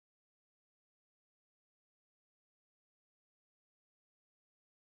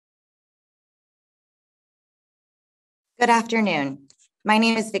Good afternoon. My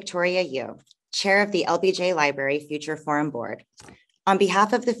name is Victoria Yu, Chair of the LBJ Library Future Forum Board. On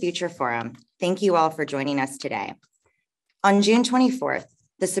behalf of the Future Forum, thank you all for joining us today. On June 24th,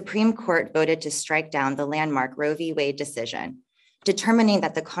 the Supreme Court voted to strike down the landmark Roe v. Wade decision, determining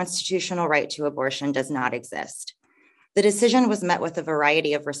that the constitutional right to abortion does not exist. The decision was met with a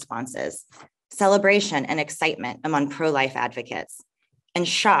variety of responses: celebration and excitement among pro-life advocates, and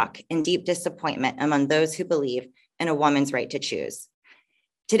shock and deep disappointment among those who believe in a woman's right to choose.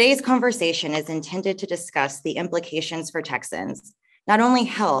 Today's conversation is intended to discuss the implications for Texans, not only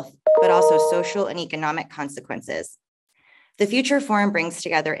health, but also social and economic consequences. The Future Forum brings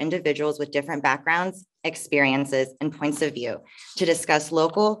together individuals with different backgrounds, experiences, and points of view to discuss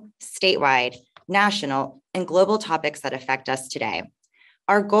local, statewide, national, and global topics that affect us today.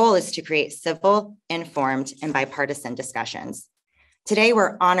 Our goal is to create civil, informed, and bipartisan discussions. Today,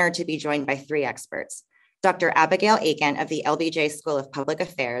 we're honored to be joined by three experts: Dr. Abigail Aiken of the LBJ School of Public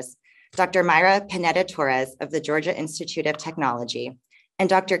Affairs, Dr. Mayra Pineda-Torres of the Georgia Institute of Technology, and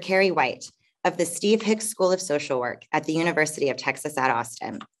Dr. Kari of the Steve Hicks School of Social Work at the University of Texas at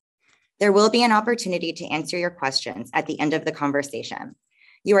Austin. There will be an opportunity to answer your questions at the end of the conversation.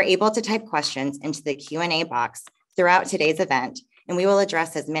 You are able to type questions into the Q&A box throughout today's event, and we will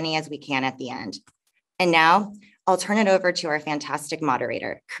address as many as we can at the end. And now, I'll turn it over to our fantastic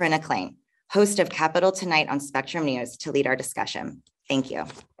moderator, Corinna Klein, host of Capital Tonight on Spectrum News, to lead our discussion. Thank you.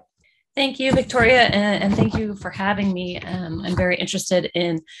 Thank you, Victoria, and thank you for having me. I'm very interested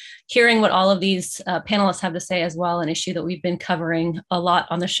in hearing what all of these panelists have to say as well, an issue that we've been covering a lot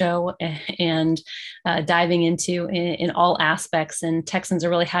on the show and diving into in all aspects. And Texans are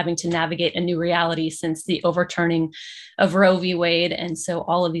really having to navigate a new reality since the overturning of Roe v. Wade. And so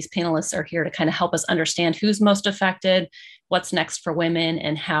all of these panelists are here to kind of help us understand who's most affected, what's next for women,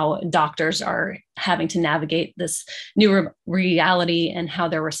 and how doctors are having to navigate this new reality and how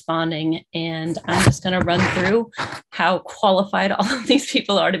they're responding. And I'm just going to run through how qualified all of these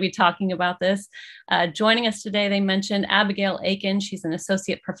people are to be talking about this. Joining us today, they mentioned Abigail Aiken. She's an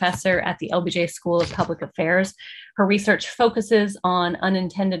associate professor at the LBJ School of Public Affairs. Her research focuses on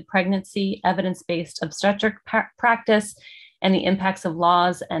unintended pregnancy, evidence-based obstetric practice, and the impacts of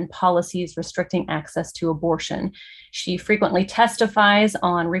laws and policies restricting access to abortion. She frequently testifies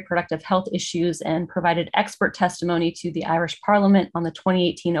on reproductive health issues and provided expert testimony to the Irish Parliament on the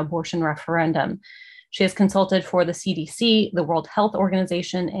 2018 abortion referendum. She has consulted for the CDC, the World Health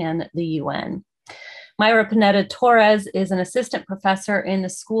Organization, and the UN. Mayra Pineda-Torres is an assistant professor in the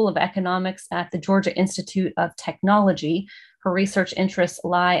School of Economics at the Georgia Institute of Technology. Her research interests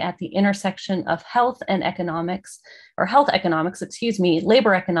lie at the intersection of health economics,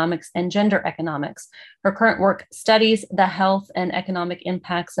 labor economics, and gender economics. Her current work studies the health and economic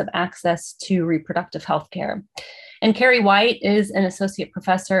impacts of access to reproductive health care. And Kari is an associate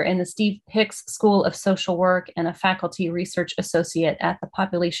professor in the Steve Hicks School of Social Work and a faculty research associate at the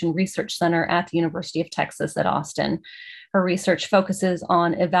Population Research Center at the University of Texas at Austin. Her research focuses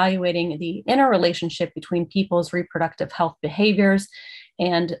on evaluating the interrelationship between people's reproductive health behaviors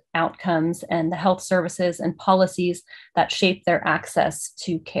and outcomes and the health services and policies that shape their access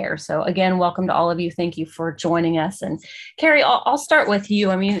to care. So again, welcome to all of you. Thank you for joining us. And Kari, I'll start with you.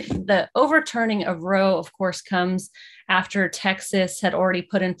 I mean, the overturning of Roe, of course, comes after Texas had already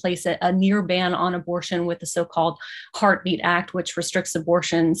put in place a near ban on abortion with the so-called Heartbeat Act, which restricts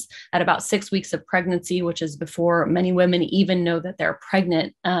abortions at about 6 weeks of pregnancy, which is before many women even know that they're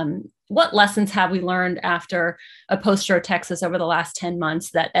pregnant. What lessons have we learned after a post-Roe Texas over the last 10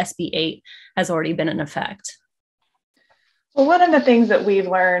 months that SB 8 has already been in effect? Well, one of the things that we've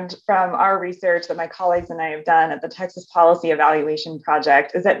learned from our research that my colleagues and I have done at the Texas Policy Evaluation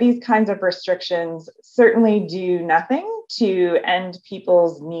Project is that these kinds of restrictions certainly do nothing to end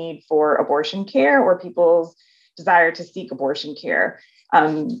people's need for abortion care or people's desire to seek abortion care.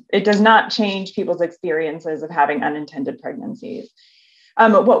 It does not change people's experiences of having unintended pregnancies.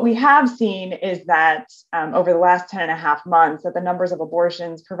 What we have seen is that over the last 10 and a half months, that the numbers of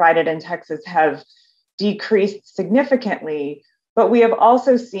abortions provided in Texas have decreased significantly, but we have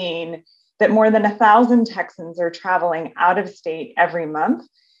also seen that more than 1,000 Texans are traveling out of state every month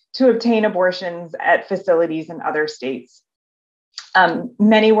to obtain abortions at facilities in other states.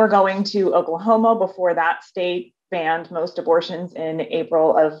 Many were going to Oklahoma before that state banned most abortions in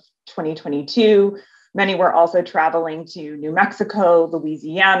April of 2022. Many were also traveling to New Mexico,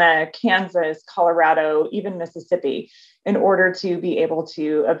 Louisiana, Kansas, Colorado, even Mississippi, in order to be able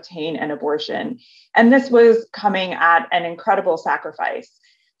to obtain an abortion. And this was coming at an incredible sacrifice.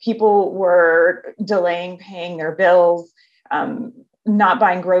 People were delaying paying their bills, not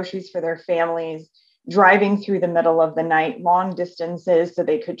buying groceries for their families, driving through the middle of the night, long distances, so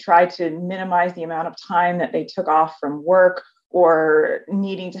they could try to minimize the amount of time that they took off from work, or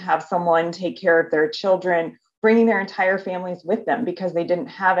needing to have someone take care of their children, bringing their entire families with them because they didn't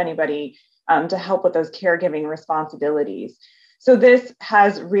have anybody to help with those caregiving responsibilities. So this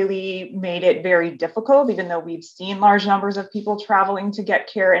has really made it very difficult, even though we've seen large numbers of people traveling to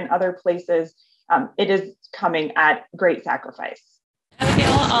get care in other places. It is coming at great sacrifice.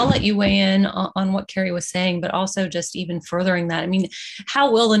 Abigail, I'll let you weigh in on what Kari was saying, but also just even furthering that. I mean,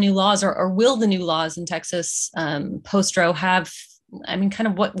 how will the new laws or will the new laws in Texas post-Roe have, I mean, kind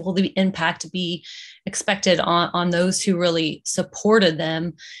of what will the impact be expected on those who really supported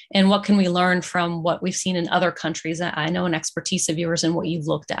them? And what can we learn from what we've seen in other countries? I know an expertise of yours and what you've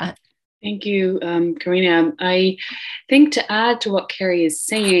looked at. Thank you, Karina. I think to add to what Kari is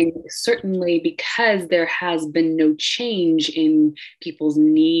saying, certainly because there has been no change in people's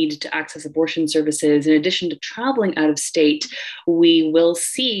need to access abortion services, in addition to traveling out of state, we will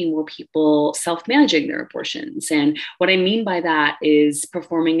see more people self-managing their abortions. And what I mean by that is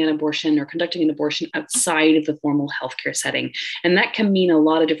performing an abortion or conducting an abortion outside of the formal healthcare setting. And that can mean a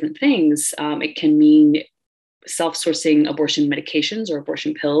lot of different things. It can mean self-sourcing abortion medications or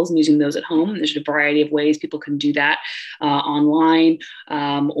abortion pills and using those at home. There's a variety of ways people can do that online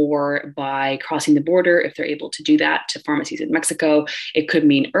or by crossing the border if they're able to do that to pharmacies in Mexico. It could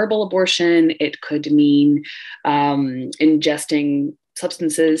mean herbal abortion. It could mean ingesting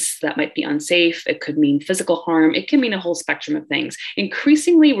substances that might be unsafe. It could mean physical harm. It can mean a whole spectrum of things.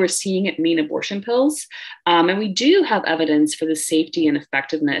 Increasingly, we're seeing it mean abortion pills. And we do have evidence for the safety and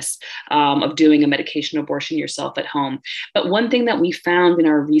effectiveness of doing a medication abortion yourself at home. But one thing that we found in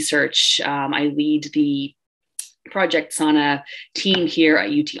our research, I lead the Project Sana team here at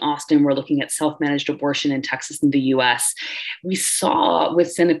UT Austin. We're looking at self-managed abortion in Texas and the US. We saw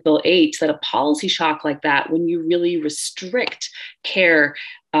with Senate Bill 8 that a policy shock like that, when you really restrict care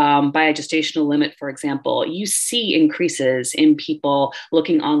by a gestational limit, for example, you see increases in people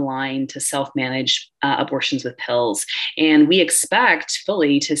looking online to self-manage abortions with pills. And we expect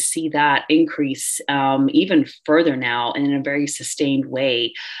fully to see that increase even further now and in a very sustained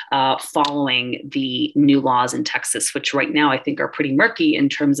way following the new laws in Texas, which right now I think are pretty murky in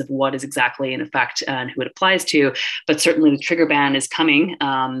terms of what is exactly in effect and who it applies to. But certainly the trigger ban is coming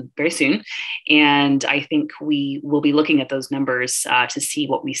very soon. And I think we will be looking at those numbers to see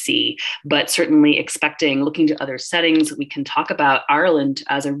what we see, but certainly looking to other settings. We can talk about Ireland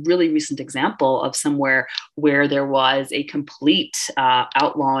as a really recent example of somewhere where there was a complete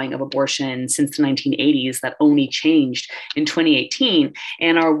outlawing of abortion since the 1980s that only changed in 2018.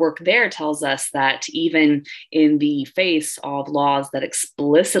 And our work there tells us that even in the face of laws that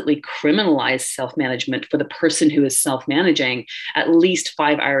explicitly criminalize self-management for the person who is self-managing, at least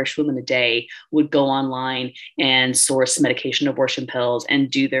 5 Irish women a day would go online and source medication abortion pills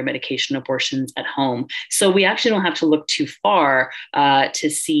and do their medication abortions at home. So we actually don't have to look too far to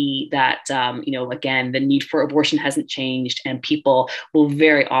see that, again, the need for abortion hasn't changed, and people will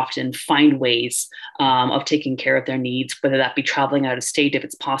very often find ways of taking care of their needs, whether that be traveling out of state if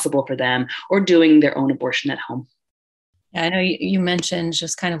it's possible for them, or doing their own abortion at home. Yeah, I know you mentioned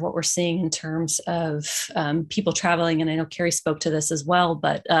just kind of what we're seeing in terms of people traveling, and I know Kari spoke to this as well,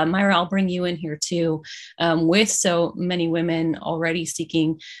 but Mayra, I'll bring you in here too. With so many women already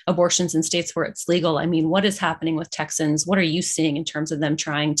seeking abortions in states where it's legal, I mean, what is happening with Texans? What are you seeing in terms of them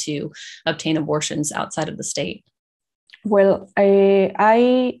trying to obtain abortions outside of the state? Well,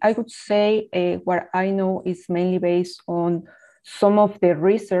 I would say what I know is mainly based on some of the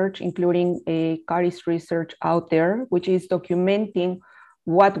research, including Kari's research out there, which is documenting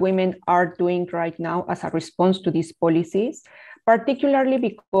what women are doing right now as a response to these policies, particularly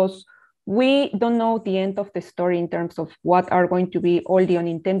because we don't know the end of the story in terms of what are going to be all the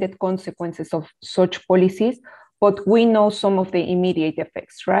unintended consequences of such policies, but we know some of the immediate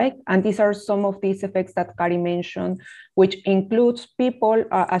effects, right? And these are some of these effects that Kari mentioned, which includes people,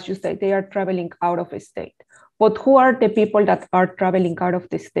 as you said, they are traveling out of a state. But who are the people that are traveling out of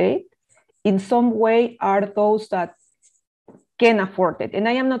the state? In some way are those that can afford it. And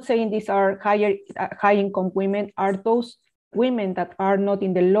I am not saying these are high income women, are those women that are not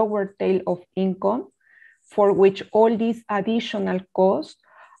in the lower tail of income, for which all these additional costs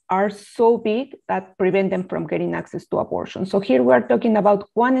are so big that prevent them from getting access to abortion. So here we are talking about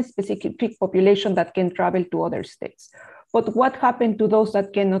one specific population that can travel to other states. But what happened to those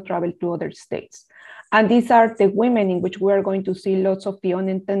that cannot travel to other states? And these are the women in which we are going to see lots of the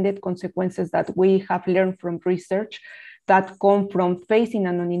unintended consequences that we have learned from research that come from facing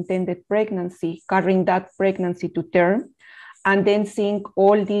an unintended pregnancy, carrying that pregnancy to term, and then seeing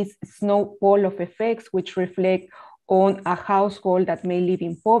all these snowball of effects, which reflect on a household that may live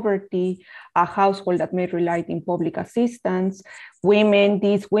in poverty, a household that may rely on public assistance,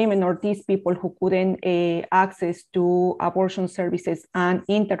 these women or these people who couldn't access to abortion services and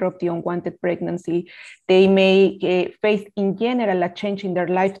interrupt the unwanted pregnancy, they may face in general a change in their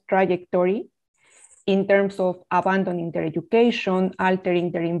life trajectory in terms of abandoning their education, altering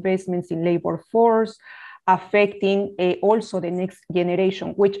their investments in labor force, affecting also the next generation,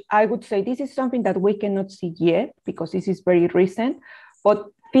 which I would say this is something that we cannot see yet because this is very recent, but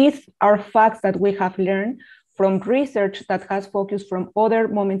these are facts that we have learned from research that has focused from other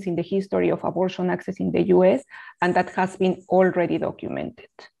moments in the history of abortion access in the US and that has been already documented.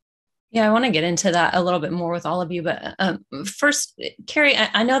 Yeah, I want to get into that a little bit more with all of you. But first, Kari,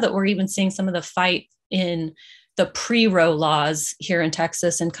 I know that we're even seeing some of the fight in the pre-Roe laws here in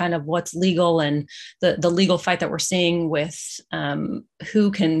Texas and kind of what's legal and the legal fight that we're seeing with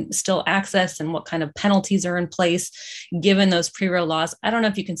who can still access and what kind of penalties are in place given those pre-Roe laws. I don't know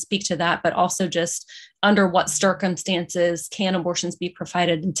if you can speak to that, but also just under what circumstances can abortions be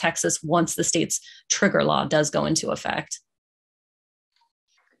provided in Texas once the state's trigger law does go into effect?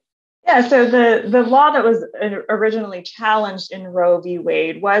 Yeah, so the law that was originally challenged in Roe v.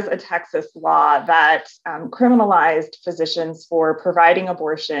 Wade was a Texas law that criminalized physicians for providing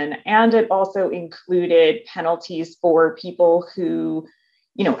abortion, and it also included penalties for people who,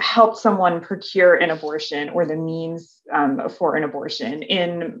 helped someone procure an abortion or the means for an abortion.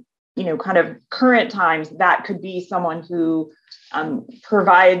 In kind of current times, that could be someone who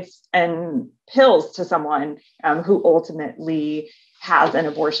provides pills to someone who ultimately has an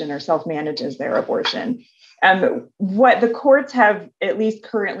abortion or self-manages their abortion. What the courts have at least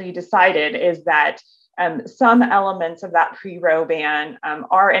currently decided is that some elements of that pre-Roe ban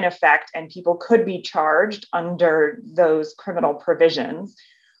are in effect and people could be charged under those criminal provisions.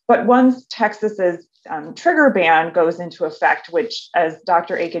 But once Texas's trigger ban goes into effect, which, as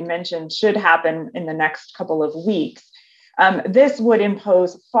Dr. Aiken mentioned, should happen in the next couple of weeks, this would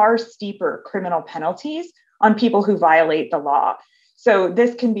impose far steeper criminal penalties on people who violate the law. So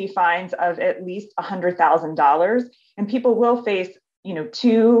this can be fines of at least $100,000, and people will face,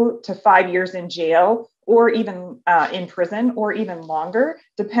 2 to 5 years in jail, or even in prison, or even longer,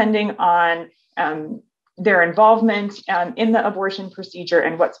 depending on their involvement in the abortion procedure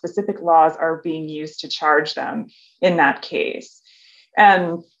and what specific laws are being used to charge them in that case.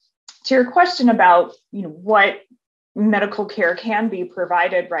 To your question about, what medical care can be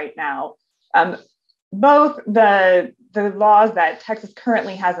provided right now, both the laws that Texas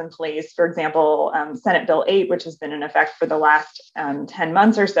currently has in place, for example, Senate Bill 8, which has been in effect for the last 10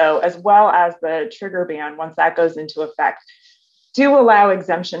 months or so, as well as the trigger ban, once that goes into effect, do allow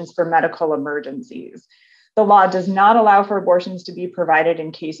exemptions for medical emergencies. The law does not allow for abortions to be provided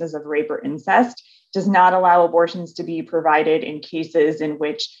in cases of rape or incest, does not allow abortions to be provided in cases in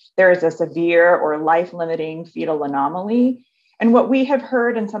which there is a severe or life-limiting fetal anomaly. And what we have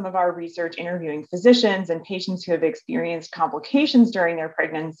heard in some of our research interviewing physicians and patients who have experienced complications during their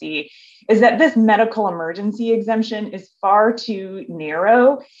pregnancy is that this medical emergency exemption is far too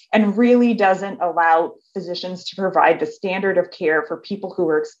narrow and really doesn't allow physicians to provide the standard of care for people who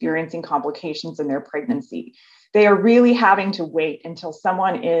are experiencing complications in their pregnancy. They are really having to wait until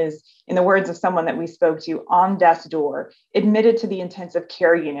someone is, in the words of someone that we spoke to, on death's door, admitted to the intensive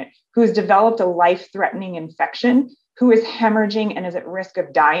care unit, who has developed a life-threatening infection, who is hemorrhaging and is at risk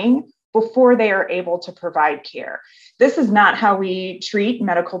of dying before they are able to provide care. This is not how we treat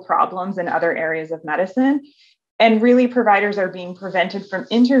medical problems in other areas of medicine. And really, providers are being prevented from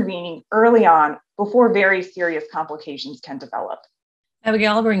intervening early on before very serious complications can develop.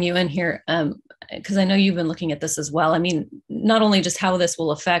 Abigail, I'll bring you in here because I know you've been looking at this as well. I mean, not only just how this will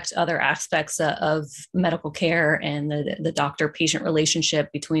affect other aspects of medical care and the doctor-patient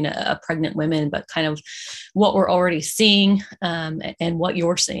relationship between a pregnant woman, but kind of what we're already seeing and what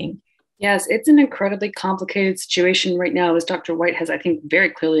you're seeing. Yes, it's an incredibly complicated situation right now, as Dr. White has, I think, very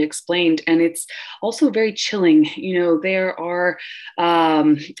clearly explained. And it's also very chilling. There are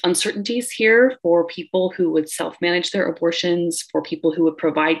uncertainties here for people who would self-manage their abortions, for people who would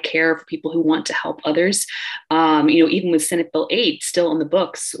provide care, for people who want to help others. Even with Senate Bill 8 still on the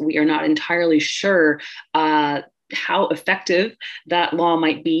books, we are not entirely sure how effective that law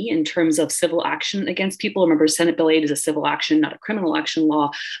might be in terms of civil action against people. Remember, Senate Bill 8 is a civil action, not a criminal action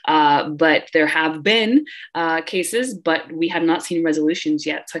law, but there have been cases, but we have not seen resolutions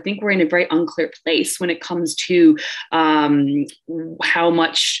yet. So I think we're in a very unclear place when it comes to how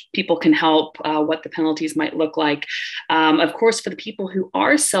much people can help, what the penalties might look like. Of course, for the people who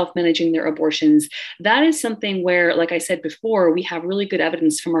are self-managing their abortions, that is something where, like I said before, we have really good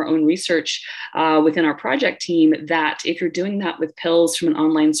evidence from our own research within our project team that if you're doing that with pills from an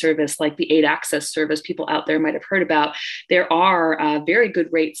online service like the Aid Access service people out there might have heard about, there are very good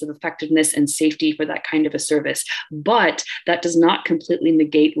rates of effectiveness and safety for that kind of a service. But that does not completely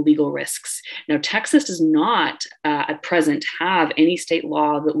negate legal risks. Now, Texas does not at present have any state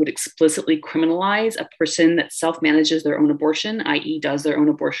law that would explicitly criminalize a person that self-manages their own abortion, i.e. does their own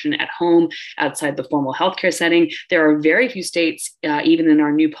abortion at home outside the formal healthcare setting. There are very few states, even in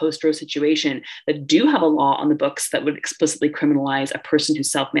our new post-Roe situation, that do have a law on the books that would explicitly criminalize a person who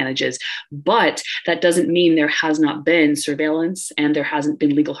self-manages. But that doesn't mean there has not been surveillance, and there hasn't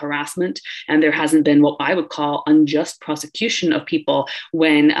been legal harassment, and there hasn't been what I would call unjust prosecution of people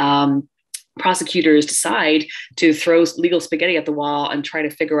when prosecutors decide to throw legal spaghetti at the wall and try to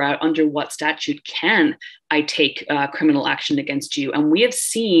figure out under what statute can I take criminal action against you. And we have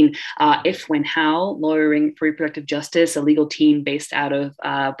seen If, When, How, Lawyering for Reproductive Justice, a legal team based out of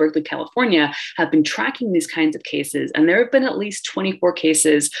Berkeley, California, have been tracking these kinds of cases. And there have been at least 24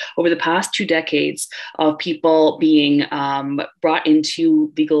 cases over the past 2 decades of people being brought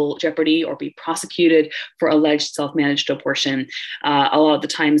into legal jeopardy or be prosecuted for alleged self-managed abortion. A lot of the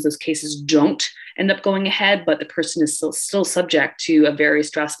times those cases don't end up going ahead, but the person is still subject to a very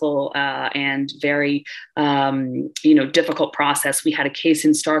stressful and very difficult process. We had a case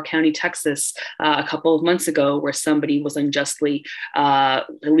in Starr County, Texas, a couple of months ago where somebody was unjustly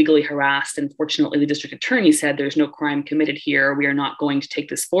illegally harassed. And fortunately, the district attorney said there's no crime committed here. We are not going to take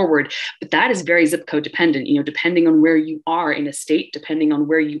this forward. But that is very zip code dependent. Depending on where you are in a state, depending on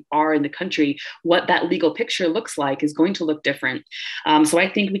where you are in the country, what that legal picture looks like is going to look different. So I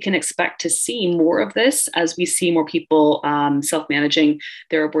think we can expect to see more of this as we see more people self-managing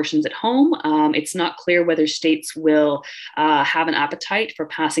their abortions at home. It's not clear whether states will have an appetite for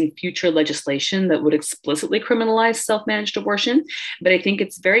passing future legislation that would explicitly criminalize self-managed abortion. But I think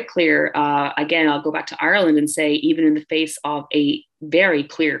it's very clear, again, I'll go back to Ireland and say, even in the face of a very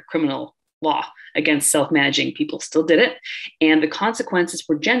clear criminal law against self-managing, people still did it. And the consequences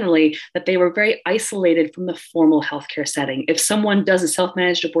were generally that they were very isolated from the formal healthcare setting. If someone does a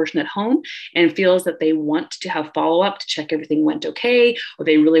self-managed abortion at home and feels that they want to have follow-up to check everything went okay, or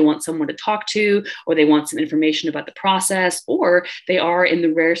they really want someone to talk to, or they want some information about the process, or they are in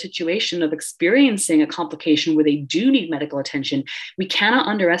the rare situation of experiencing a complication where they do need medical attention, we cannot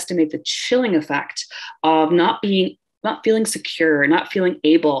underestimate the chilling effect of not feeling secure, not feeling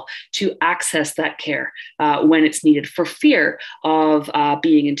able to access that care when it's needed for fear of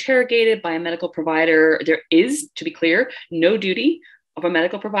being interrogated by a medical provider. There is, to be clear, no duty of a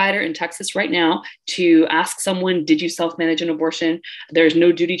medical provider in Texas right now to ask someone, did you self-manage an abortion? There's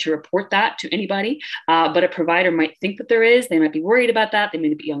no duty to report that to anybody, but a provider might think that there is. They might be worried about that. They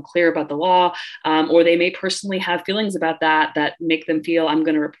may be unclear about the law, or they may personally have feelings about that make them feel, I'm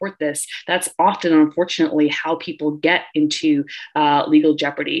going to report this. That's often, unfortunately, how people get into legal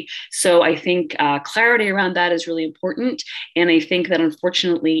jeopardy. So I think clarity around that is really important. And I think that,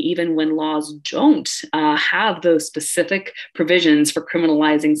 unfortunately, even when laws don't have those specific provisions for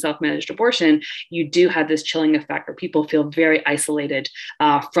criminalizing self-managed abortion, you do have this chilling effect where people feel very isolated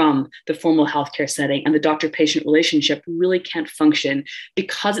from the formal healthcare setting, and the doctor-patient relationship really can't function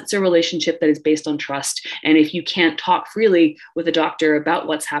because it's a relationship that is based on trust. And if you can't talk freely with a doctor about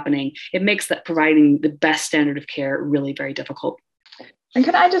what's happening, it makes that providing the best standard of care really very difficult. And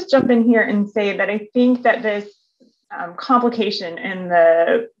could I just jump in here and say that I think that this complication in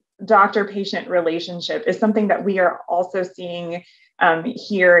the doctor-patient relationship is something that we are also seeing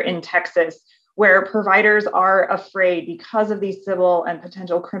here in Texas, where providers are afraid because of these civil and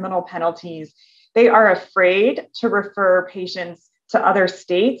potential criminal penalties. They are afraid to refer patients to other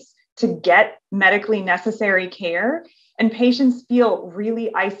states to get medically necessary care. And patients feel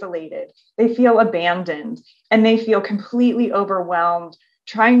really isolated. They feel abandoned, and they feel completely overwhelmed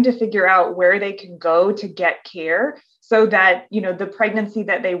trying to figure out where they can go to get care, so that, the pregnancy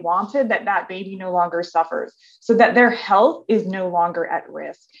that they wanted, that baby no longer suffers, so that their health is no longer at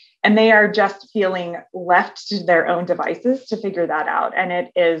risk. And they are just feeling left to their own devices to figure that out. And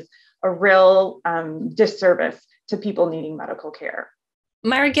it is a real disservice to people needing medical care.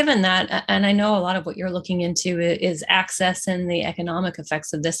 Mayra, given that, and I know a lot of what you're looking into is access and the economic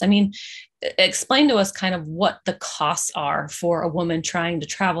effects of this. I mean, explain to us kind of what the costs are for a woman trying to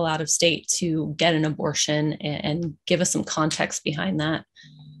travel out of state to get an abortion, and give us some context behind that.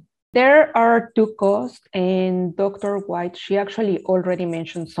 There are two costs, and Dr. White, she actually already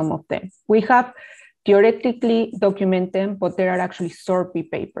mentioned some of them. We have theoretically documented them, but there are actually survey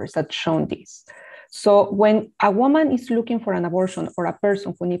papers that show this. So when a woman is looking for an abortion, or a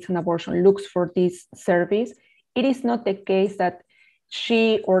person who needs an abortion looks for this service, it is not the case that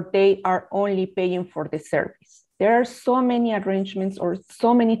she or they are only paying for the service. There are so many arrangements or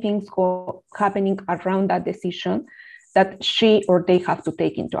so many things happening around that decision that she or they have to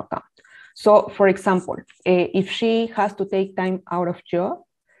take into account. So for example, if she has to take time out of job,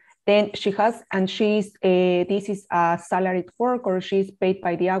 then she has, and she's, this is a salaried work, or she's paid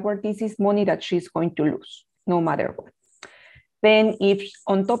by the hour, this is money that she's going to lose, no matter what. Then if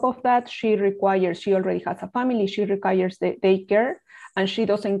on top of that, she already has a family, she requires the daycare, and she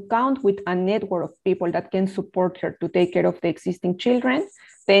doesn't count with a network of people that can support her to take care of the existing children,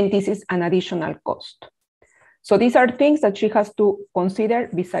 then this is an additional cost. So these are things that she has to consider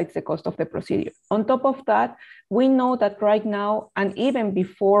besides the cost of the procedure. On top of that, we know that right now, and even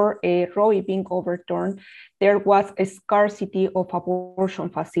before Roe being overturned, there was a scarcity of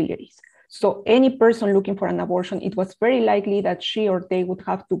abortion facilities. So any person looking for an abortion, it was very likely that she or they would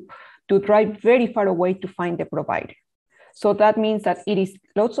have to drive very far away to find the provider. So that means that it is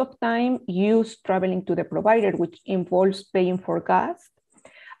lots of time used traveling to the provider, which involves paying for gas.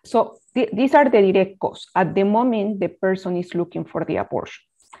 So these are the direct costs at the moment the person is looking for the abortion.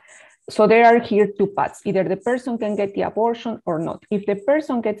 So there are here two paths. Either the person can get the abortion or not. If the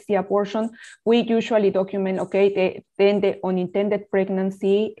person gets the abortion, we usually document, okay, then the unintended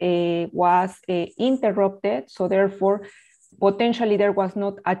pregnancy was interrupted. So therefore, potentially there was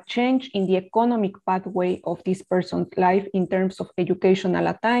not a change in the economic pathway of this person's life in terms of educational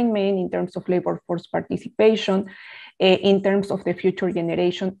attainment, in terms of labor force participation, in terms of the future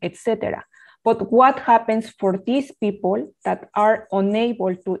generation, etc. But what happens for these people that are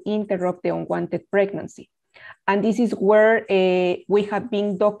unable to interrupt the unwanted pregnancy? And this is where we have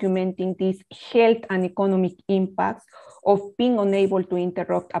been documenting these health and economic impacts of being unable to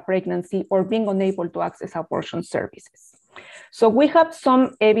interrupt a pregnancy or being unable to access abortion services. So we have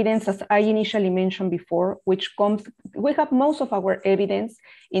some evidence, as I initially mentioned before, we have most of our evidence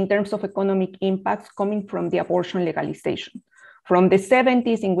in terms of economic impacts coming from the abortion legalization. From the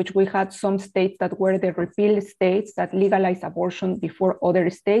 70s, in which we had some states that were the repeal states that legalized abortion before other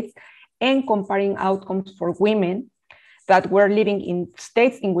states, and comparing outcomes for women that were living in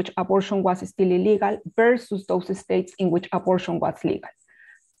states in which abortion was still illegal versus those states in which abortion was legal.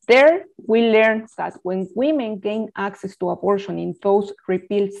 There, we learned that when women gained access to abortion in those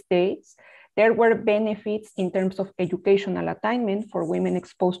repealed states, there were benefits in terms of educational attainment for women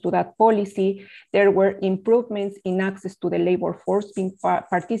exposed to that policy. There were improvements in access to the labor force,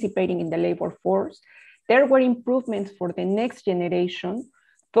 participating in the labor force. There were improvements for the next generation.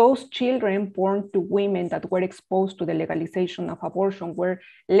 Those children born to women that were exposed to the legalization of abortion were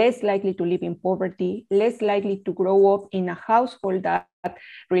less likely to live in poverty, less likely to grow up in a household that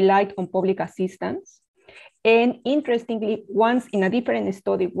relied on public assistance. And interestingly, once in a different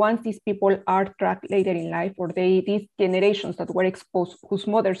study, once these people are tracked later in life, or these generations that were exposed, whose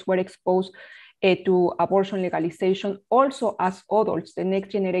mothers were exposed to abortion legalization, also as adults, the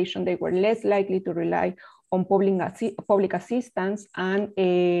next generation, they were less likely to rely on public assistance and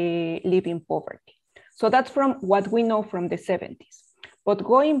live in poverty. So that's from what we know from the 70s. But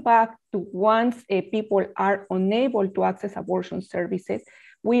going back to once people are unable to access abortion services,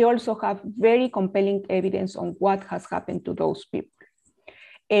 we also have very compelling evidence on what has happened to those people.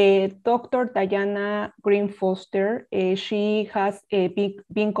 Dr. Diana Green Foster, she has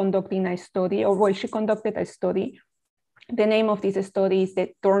been conducting a study, or well, she conducted a study. The name of this study is the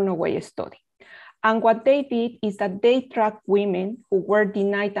Turnaway Study. And what they did is that they tracked women who were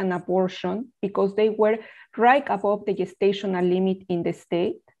denied an abortion because they were right above the gestational limit in the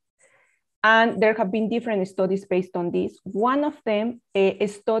state. And there have been different studies based on this. One of them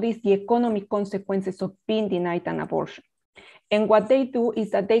studies the economic consequences of being denied an abortion. And what they do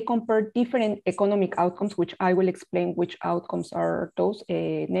is that they compare different economic outcomes, which I will explain which outcomes are those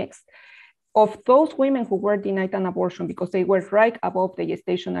next, of those women who were denied an abortion because they were right above the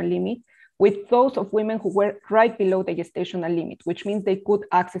gestational limit, with those of women who were right below the gestational limit, which means they could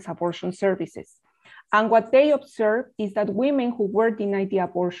access abortion services. And what they observed is that women who were denied the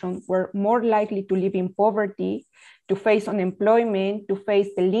abortion were more likely to live in poverty, to face unemployment, to face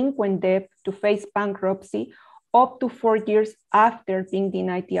delinquent debt, to face bankruptcy, up to 4 years after being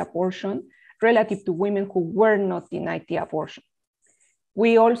denied the abortion relative to women who were not denied the abortion.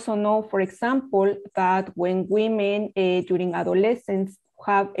 We also know, for example, that when women during adolescence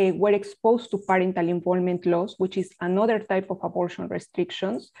were exposed to parental involvement laws, which is another type of abortion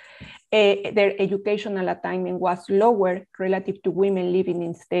restrictions, their educational attainment was lower relative to women living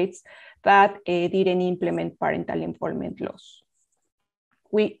in states that didn't implement parental involvement laws.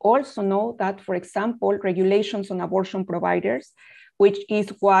 We also know that, for example, regulations on abortion providers, which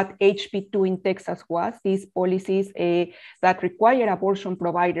is what HB2 in Texas was, these policies that require abortion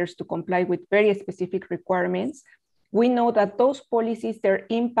providers to comply with very specific requirements. We know that those policies, their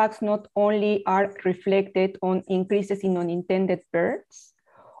impacts not only are reflected on increases in unintended births,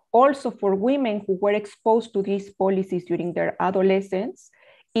 also for women who were exposed to these policies during their adolescence,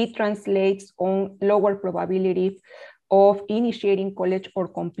 it translates on lower probability of initiating college or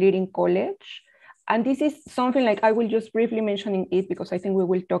completing college. And this is something like, I will just briefly mention it because I think we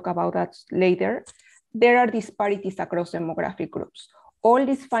will talk about that later. There are disparities across demographic groups. All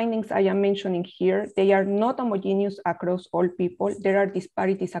these findings I am mentioning here, they are not homogeneous across all people. There are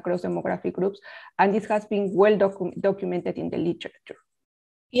disparities across demographic groups, and this has been well documented in the literature.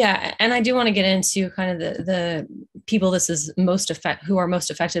 Yeah, and I do want to get into kind of the people this is who are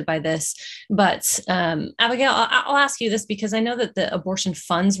most affected by this. But Abigail, I'll ask you this because I know that the abortion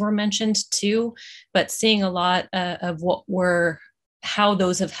funds were mentioned too, but seeing a lot of how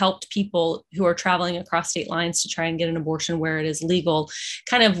those have helped people who are traveling across state lines to try and get an abortion where it is legal,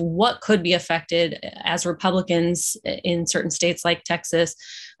 kind of what could be affected as Republicans in certain states like Texas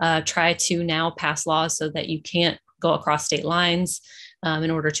try to now pass laws so that you can't go across state lines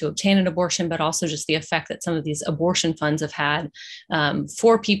in order to obtain an abortion, but also just the effect that some of these abortion funds have had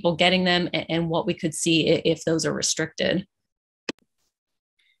for people getting them and what we could see if those are restricted.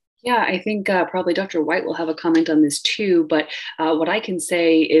 Yeah, I think probably Dr. White will have a comment on this too, but what I can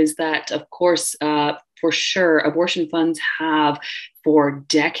say is that, of course, for sure, abortion funds have for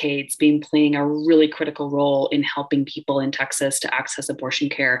decades been playing a really critical role in helping people in Texas to access abortion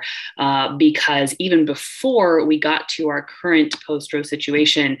care, because even before we got to our current post-Roe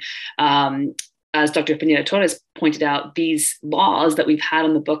situation, as Dr. Pineda-Torres pointed out, these laws that we've had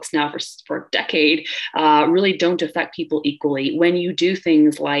on the books now for a decade really don't affect people equally. When you do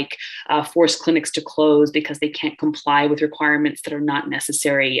things like force clinics to close because they can't comply with requirements that are not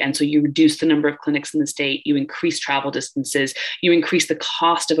necessary, and so you reduce the number of clinics in the state, you increase travel distances, you increase the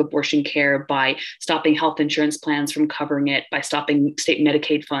cost of abortion care by stopping health insurance plans from covering it, by stopping state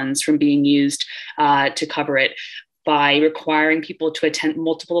Medicaid funds from being used to cover it, by requiring people to attend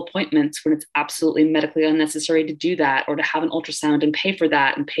multiple appointments when it's absolutely medically unnecessary to do that, or to have an ultrasound and pay for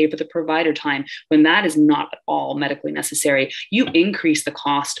that and pay for the provider time when that is not at all medically necessary. You increase the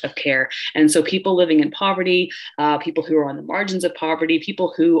cost of care. And so people living in poverty, people who are on the margins of poverty,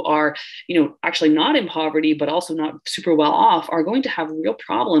 people who are, actually not in poverty, but also not super well off, are going to have real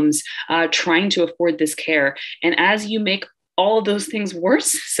problems trying to afford this care. And as you make all of those things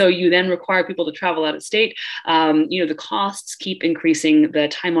worse, so you then require people to travel out of state, the costs keep increasing, the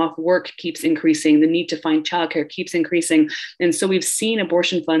time off work keeps increasing, the need to find childcare keeps increasing. And so we've seen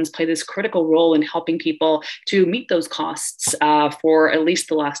abortion funds play this critical role in helping people to meet those costs for at least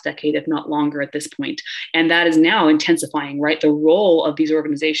the last decade, if not longer at this point. And that is now intensifying, right? The role of these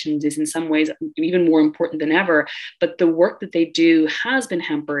organizations is in some ways even more important than ever, but the work that they do has been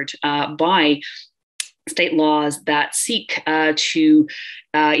hampered by state laws that seek to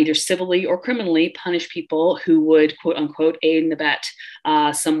either civilly or criminally punish people who would, quote unquote, aid and abet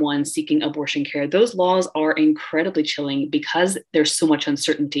someone seeking abortion care. Those laws are incredibly chilling because there's so much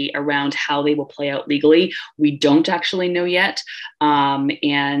uncertainty around how they will play out legally. We don't actually know yet.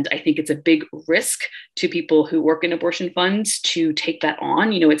 And I think it's a big risk to people who work in abortion funds to take that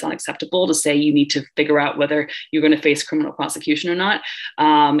on. It's unacceptable to say you need to figure out whether you're going to face criminal prosecution or not.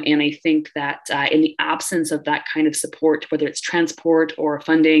 And I think that in the absence of that kind of support, whether it's transport or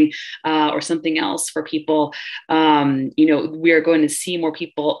funding or something else for people, we are going to see more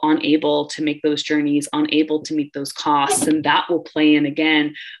people unable to make those journeys, unable to meet those costs. And that will play in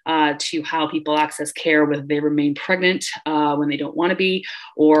again to how people access care, whether they remain pregnant when they don't want to be,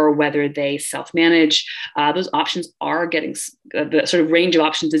 or whether they self-manage. Those options are getting, the sort of range of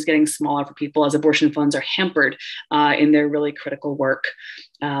options is getting smaller for people as abortion funds are hampered in their really critical work.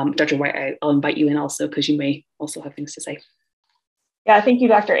 Dr. White, I'll invite you in also because you may also have things to say. Yeah, thank you,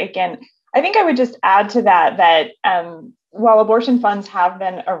 Dr. Aiken. I think I would just add to that while abortion funds have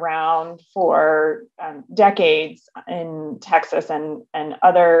been around for decades in Texas and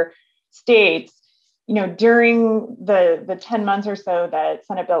other states, during the 10 months or so that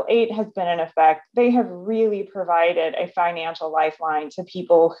Senate Bill 8 has been in effect, they have really provided a financial lifeline to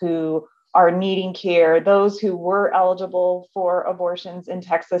people who are needing care, those who were eligible for abortions in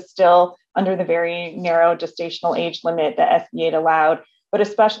Texas still under the very narrow gestational age limit that SB 8 allowed, but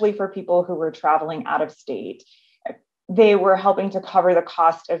especially for people who were traveling out of state. They were helping to cover the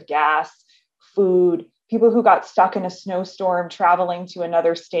cost of gas, food, people who got stuck in a snowstorm traveling to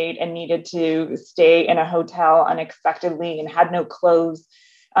another state and needed to stay in a hotel unexpectedly and had no clothes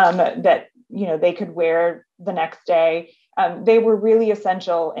that they could wear the next day. They were really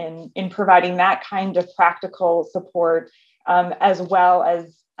essential in providing that kind of practical support, as well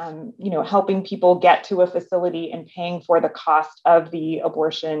as helping people get to a facility and paying for the cost of the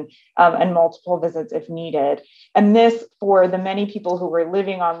abortion and multiple visits if needed. And this, for the many people who were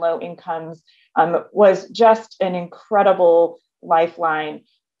living on low incomes, was just an incredible lifeline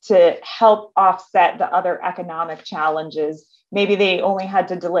to help offset the other economic challenges. Maybe they only had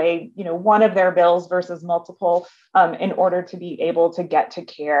to delay, one of their bills versus multiple in order to be able to get to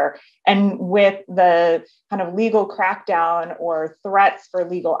care. And with the kind of legal crackdown or threats for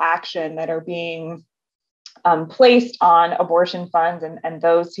legal action that are being placed on abortion funds and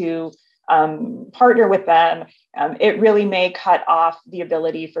those who partner with them, it really may cut off the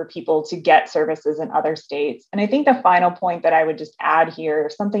ability for people to get services in other states. And I think the final point that I would just add here,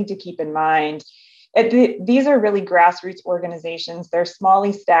 something to keep in mind, these are really grassroots organizations. They're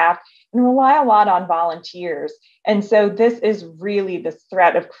smally staffed and rely a lot on volunteers. And so this is really this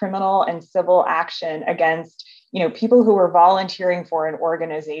threat of criminal and civil action against people who are volunteering for an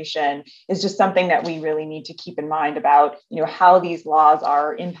organization is just something that we really need to keep in mind about, how these laws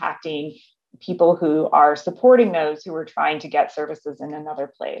are impacting people who are supporting those who are trying to get services in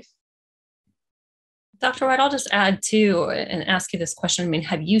another place. Dr. White, I'll just add too and ask you this question. I mean,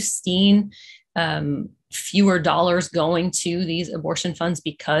 have you seen fewer dollars going to these abortion funds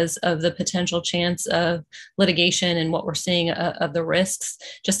because of the potential chance of litigation and what we're seeing of the risks,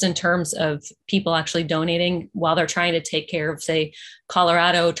 just in terms of people actually donating while they're trying to take care of, say,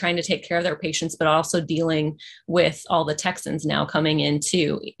 Colorado, trying to take care of their patients, but also dealing with all the Texans now coming in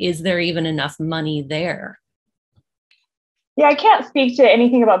too? Is there even enough money there? Yeah, I can't speak to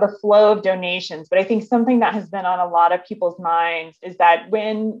anything about the flow of donations, but I think something that has been on a lot of people's minds is that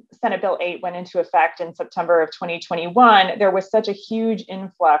when Senate Bill 8 went into effect in September of 2021, there was such a huge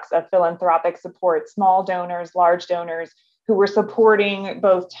influx of philanthropic support, small donors, large donors, who were supporting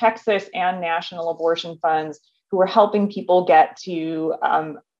both Texas and national abortion funds, who were helping people get to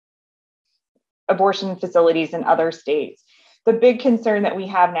abortion facilities in other states. The big concern that we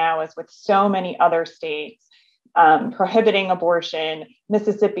have now is with so many other states prohibiting abortion,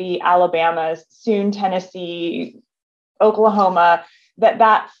 Mississippi, Alabama, soon Tennessee, Oklahoma,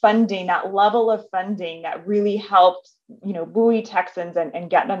 that funding, that level of funding that really helped, buoy Texans and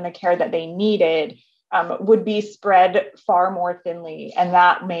get them the care that they needed would be spread far more thinly. And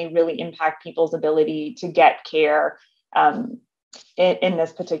that may really impact people's ability to get care in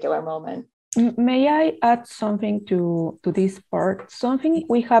this particular moment. May I add something to this part? Something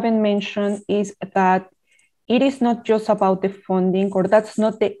we haven't mentioned is that it is not just about the funding, or that's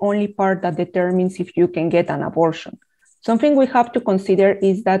not the only part that determines if you can get an abortion. Something we have to consider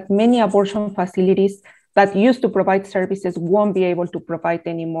is that many abortion facilities that used to provide services won't be able to provide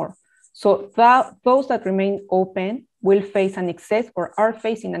anymore. So those that remain open will face an excess or are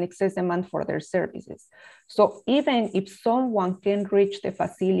facing an excess demand for their services. So even if someone can reach the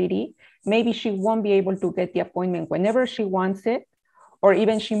facility, maybe she won't be able to get the appointment whenever she wants it, or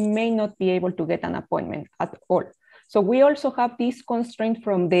even she may not be able to get an appointment at all. So we also have this constraint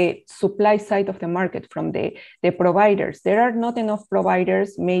from the supply side of the market, from the providers. There are not enough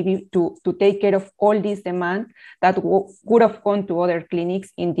providers maybe to take care of all this demand that would have gone to other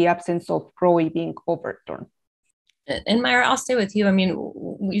clinics in the absence of Roe being overturned. And Mayra, I'll stay with you. I mean,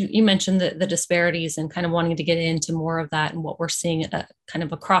 you mentioned the disparities and kind of wanting to get into more of that and what we're seeing kind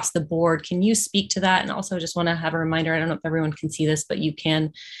of across the board. Can you speak to that? And also just want to have a reminder, I don't know if everyone can see this, but you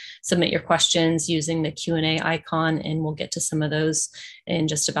can submit your questions using the Q&A icon, and we'll get to some of those in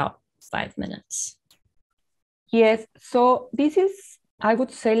just about 5 minutes. Yes, so this is, I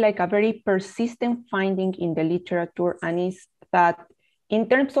would say, like a very persistent finding in the literature, and is that in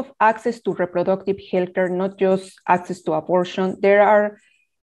terms of access to reproductive health care, not just access to abortion, there are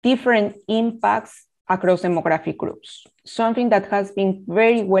different impacts across demographic groups. Something that has been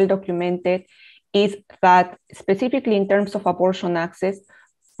very well documented is that, specifically in terms of abortion access,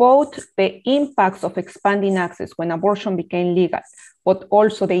 both the impacts of expanding access when abortion became legal, but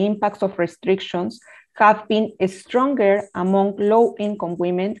also the impacts of restrictions have been stronger among low-income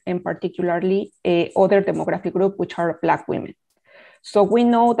women, and particularly other demographic group, which are Black women. So we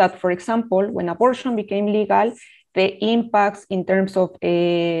know that, for example, when abortion became legal, the impacts in terms of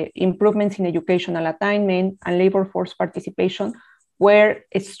improvements in educational attainment and labor force participation were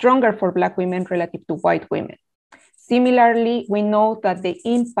stronger for Black women relative to white women. Similarly, we know that the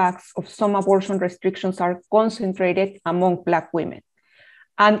impacts of some abortion restrictions are concentrated among Black women.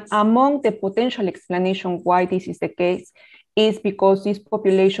 And among the potential explanation why this is the case is because this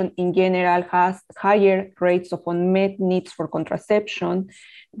population in general has higher rates of unmet needs for contraception.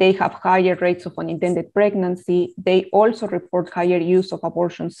 They have higher rates of unintended pregnancy. They also report higher use of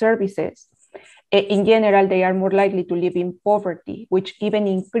abortion services. In general, they are more likely to live in poverty, which even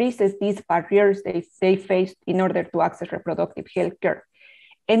increases these barriers they face in order to access reproductive health care.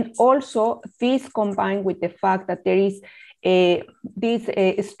 And also, this combined with the fact that there is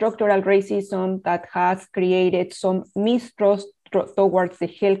this structural racism that has created some mistrust towards the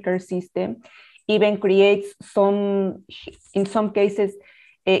healthcare system, even creates some, in some cases,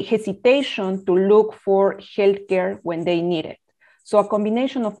 a hesitation to look for healthcare when they need it. So a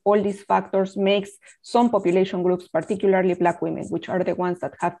combination of all these factors makes some population groups, particularly Black women, which are the ones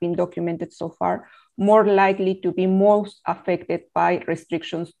that have been documented so far, more likely to be most affected by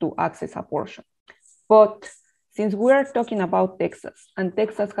restrictions to access abortion. But since we are talking about Texas, and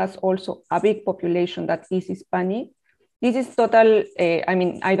Texas has also a big population that is Hispanic, this is total,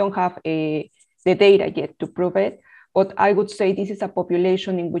 I don't have the data yet to prove it, but I would say this is a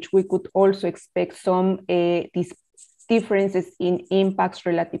population in which we could also expect some these differences in impacts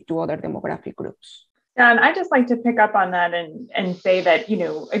relative to other demographic groups. Yeah, and I just like to pick up on that and say that,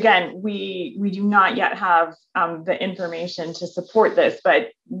 again, we do not yet have the information to support this, but,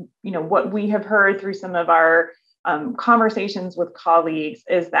 what we have heard through some of our conversations with colleagues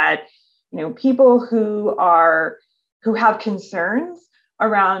is that, people who have concerns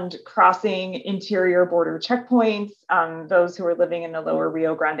around crossing interior border checkpoints, those who are living in the lower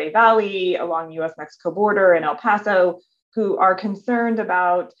Rio Grande Valley along US-Mexico border in El Paso, who are concerned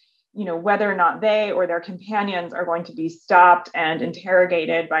about, whether or not they or their companions are going to be stopped and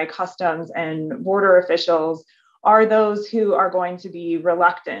interrogated by customs and border officials, are those who are going to be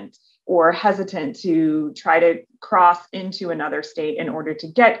reluctant or hesitant to try to cross into another state in order to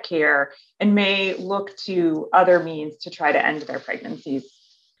get care and may look to other means to try to end their pregnancies.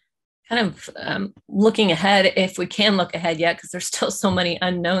 Kind of looking ahead, if we can look ahead yet, because there's still so many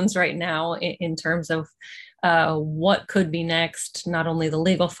unknowns right now in terms of what could be next, not only the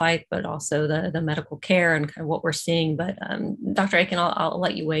legal fight, but also the medical care and kind of what we're seeing. But Dr. Aiken, I'll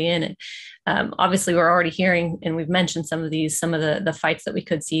let you weigh in. And obviously, we're already hearing, and we've mentioned some of the fights that we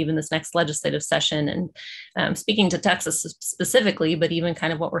could see even this next legislative session. And speaking to Texas specifically, but even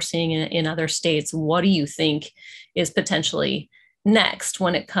kind of what we're seeing in other states, what do you think is potentially next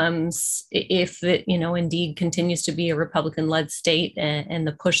when it comes, if it indeed continues to be a Republican-led state and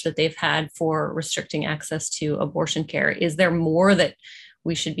the push that they've had for restricting access to abortion care? Is there more that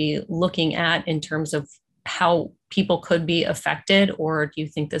we should be looking at in terms of how people could be affected, or do you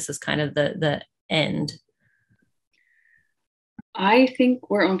think this is kind of the end? I think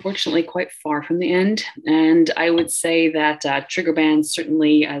we're unfortunately quite far from the end. And I would say that trigger bans,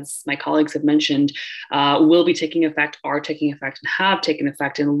 certainly, as my colleagues have mentioned, will be taking effect, are taking effect, and have taken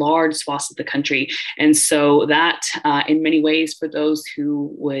effect in large swaths of the country. And so that, in many ways, for those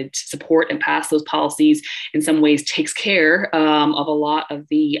who would support and pass those policies, in some ways takes care of a lot of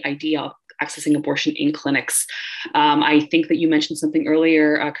the idea of accessing abortion in clinics. I think that you mentioned something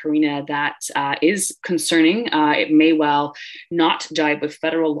earlier, Karina, that is concerning. It may well not jibe with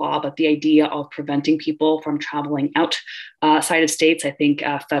federal law, but the idea of preventing people from traveling outside of states. I think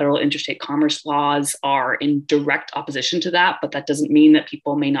federal interstate commerce laws are in direct opposition to that, but that doesn't mean that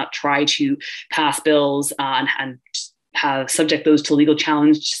people may not try to pass bills and subject those to legal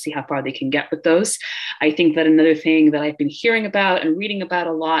challenge to see how far they can get with those. I think that another thing that I've been hearing about and reading about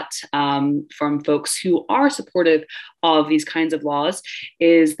a lot from folks who are supportive of these kinds of laws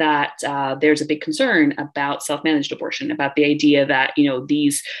is that there's a big concern about self-managed abortion, about the idea that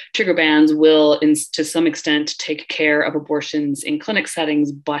these trigger bans will, to some extent, take care of abortions in clinic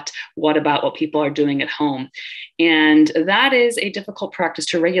settings, but what about what people are doing at home? And that is a difficult practice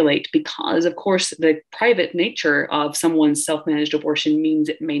to regulate because, of course, the private nature of someone's self-managed abortion means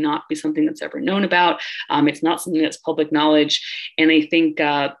it may not be something that's ever known about. It's not something that's public knowledge. And I think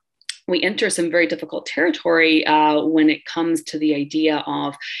we enter some very difficult territory when it comes to the idea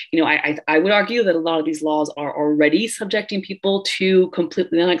of, I would argue that a lot of these laws are already subjecting people to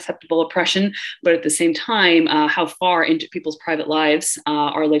completely unacceptable oppression, but at the same time, how far into people's private lives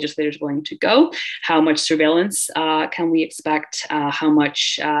are legislators willing to go? How much surveillance can we expect? How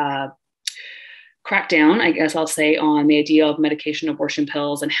much crackdown, I guess I'll say, on the idea of medication abortion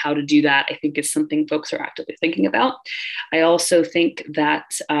pills and how to do that, I think is something folks are actively thinking about. I also think that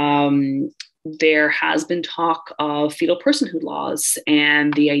there has been talk of fetal personhood laws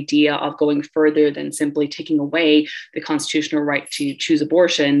and the idea of going further than simply taking away the constitutional right to choose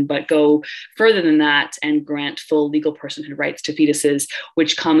abortion, but go further than that and grant full legal personhood rights to fetuses,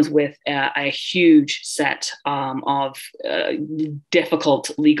 which comes with a huge set of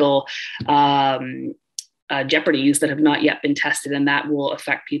difficult legal jeopardies that have not yet been tested, and that will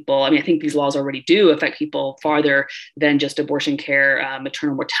affect people. I mean, I think these laws already do affect people farther than just abortion care.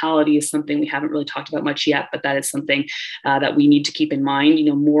 Maternal mortality is something we haven't really talked about much yet, but that is something that we need to keep in mind.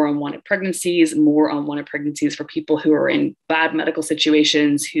 More unwanted pregnancies for people who are in bad medical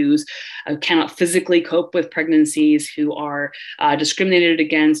situations, who cannot physically cope with pregnancies, who are discriminated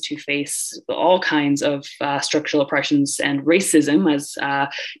against, who face all kinds of structural oppressions and racism, as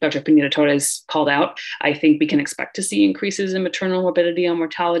Dr. Pineda-Torres called out. I think we can expect to see increases in maternal morbidity and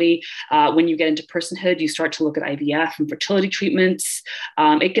mortality. When you get into personhood, you start to look at IVF and fertility treatments.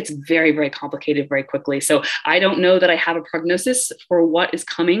 It gets very, very complicated very quickly. So I don't know that I have a prognosis for what is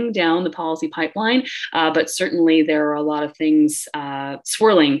coming down the policy pipeline, but certainly there are a lot of things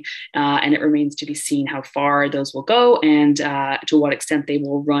swirling, and it remains to be seen how far those will go and to what extent they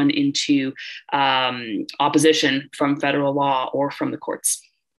will run into opposition from federal law or from the courts.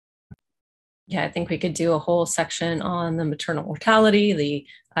 Yeah, I think we could do a whole section on the maternal mortality, the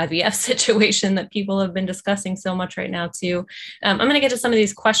IVF situation that people have been discussing so much right now too. I'm going to get to some of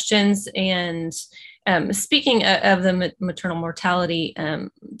these questions. And speaking of the maternal mortality,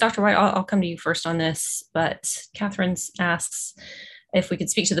 Dr. White, I'll come to you first on this, but Catherine asks if we could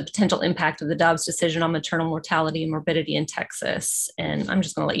speak to the potential impact of the Dobbs decision on maternal mortality and morbidity in Texas. And I'm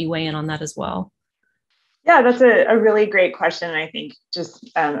just going to let you weigh in on that as well. Yeah, that's a really great question. I think just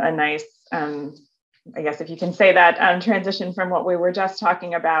a nice, I guess if you can say that, transition from what we were just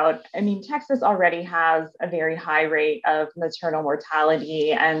talking about. I mean, Texas already has a very high rate of maternal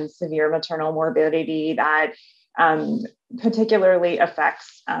mortality and severe maternal morbidity that particularly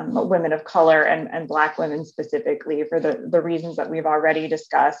affects women of color and Black women specifically for the reasons that we've already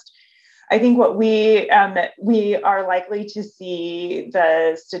discussed. I think what we are likely to see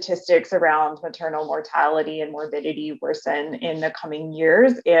the statistics around maternal mortality and morbidity worsen in the coming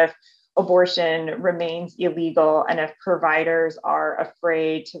years if abortion remains illegal and if providers are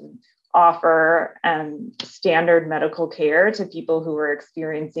afraid to offer standard medical care to people who are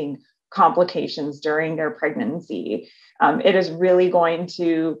experiencing complications during their pregnancy. It is really going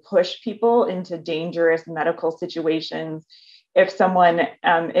to push people into dangerous medical situations. If someone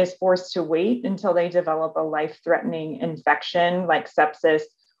is forced to wait until they develop a life-threatening infection like sepsis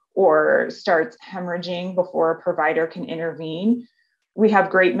or starts hemorrhaging before a provider can intervene, we have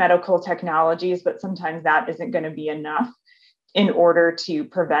great medical technologies, but sometimes that isn't going to be enough in order to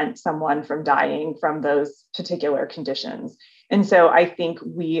prevent someone from dying from those particular conditions. And so I think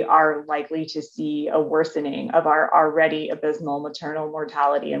we are likely to see a worsening of our already abysmal maternal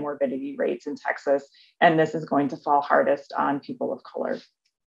mortality and morbidity rates in Texas. And this is going to fall hardest on people of color.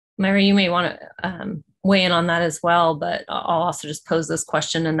 Mayra, you may want to weigh in on that as well, but I'll also just pose this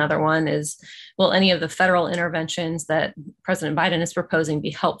question. Another one is, will any of the federal interventions that President Biden is proposing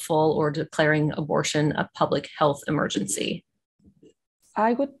be helpful or declaring abortion a public health emergency?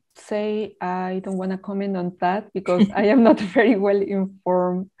 I would say I don't want to comment on that because I am not very well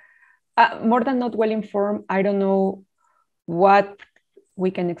informed. More than not well informed, I don't know what we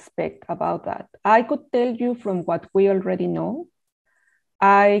can expect about that. I could tell you from what we already know.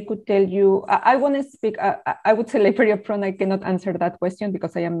 I could tell you, I want to speak, I would say like very upfront, I cannot answer that question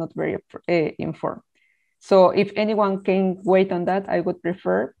because I am not very informed. So if anyone can wait on that, I would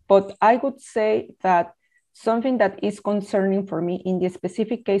prefer. But I would say that something that is concerning for me in the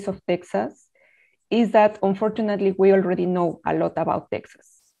specific case of Texas is that unfortunately we already know a lot about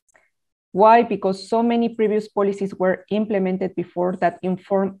Texas. Why? Because so many previous policies were implemented before that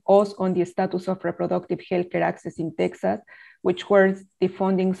inform us on the status of reproductive healthcare access in Texas, which were the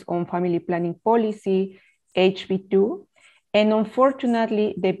findings on family planning policy, HB2. And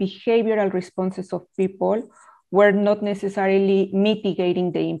unfortunately, the behavioral responses of people were not necessarily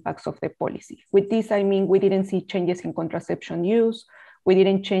mitigating the impacts of the policy. With this, I mean, we didn't see changes in contraception use. We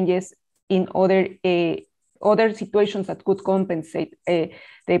didn't changes in other other situations that could compensate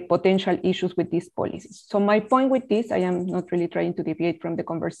the potential issues with these policies. So my point with this, I am not really trying to deviate from the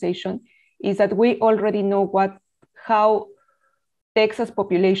conversation, is that we already know how Texas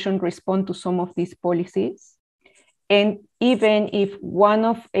population respond to some of these policies. And even if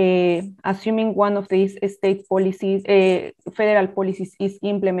assuming one of these state policies, federal policies is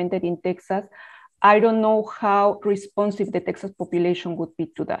implemented in Texas, I don't know how responsive the Texas population would be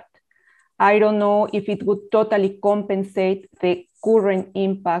to that. I don't know if it would totally compensate the current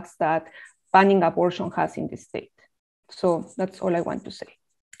impacts that banning abortion has in the state. So that's all I want to say.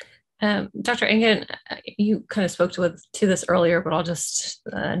 Dr. Aiken, you kind of spoke to this earlier, but I'll just,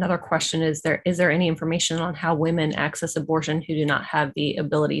 another question is there any information on how women access abortion who do not have the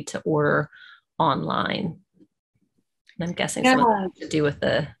ability to order online? And I'm guessing something to do with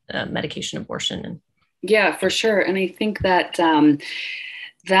the medication abortion. Yeah, for sure. And I think that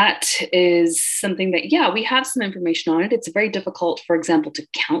that is something that, yeah, we have some information on it. It's very difficult, for example, to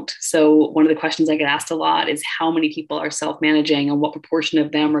count. So one of the questions I get asked a lot is how many people are self-managing and what proportion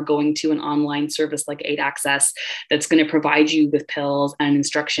of them are going to an online service like Aid Access that's going to provide you with pills and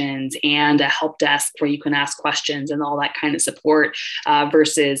instructions and a help desk where you can ask questions and all that kind of support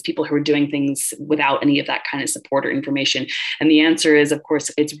versus people who are doing things without any of that kind of support or information. And the answer is, of course,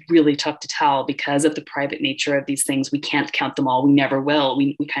 it's really tough to tell because of the private nature of these things. We can't count them all. We never will.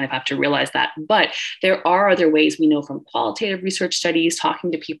 We kind of have to realize that. But there are other ways we know from qualitative research studies, talking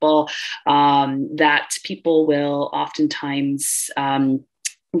to people, that people will oftentimes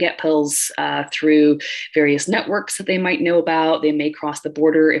get pills through various networks that they might know about. They may cross the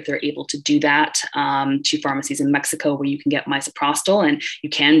border if they're able to do that to pharmacies in Mexico where you can get misoprostol, and you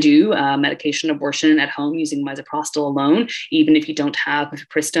can do medication abortion at home using misoprostol alone, even if you don't have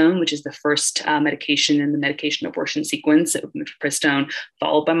mifepristone, which is the first medication in the medication abortion sequence, mifepristone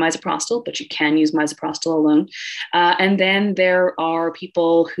followed by misoprostol, but you can use misoprostol alone. And then there are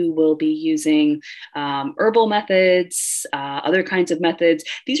people who will be using herbal methods, other kinds of methods.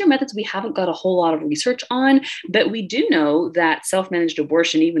 These are methods we haven't got a whole lot of research on, but we do know that self-managed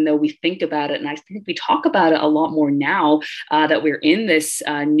abortion, even though we think about it, and I think we talk about it a lot more now that we're in this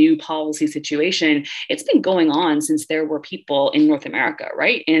new policy situation, it's been going on since there were people in North America,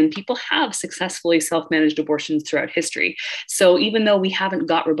 right? And people have successfully self-managed abortions throughout history. So even though we haven't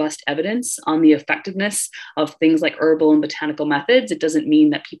got robust evidence on the effectiveness of things like herbal and botanical methods, it doesn't mean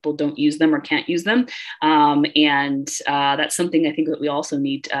that people don't use them or can't use them. And that's something I think that we also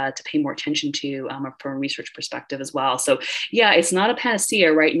need to pay more attention to from a research perspective as well. So yeah, it's not a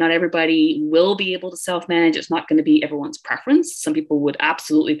panacea, right? Not everybody will be able to self-manage. It's not going to be everyone's preference. Some people would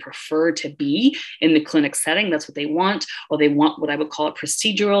absolutely prefer to be in the clinic setting. That's what they want, or they want what I would call a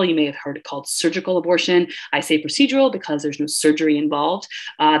procedural. You may have heard it called surgical abortion. I say procedural because there's no surgery involved.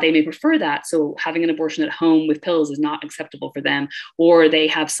 They may prefer that. So having an abortion at home with pills is not acceptable for them, or they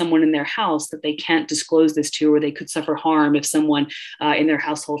have someone in their house that they can't disclose this to, or they could suffer harm if someone in their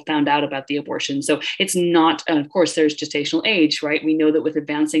household found out about the abortion. So it's not, and of course there's gestational age, right? We know that with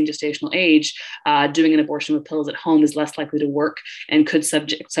advancing gestational age, doing an abortion with pills at home is less likely to work and could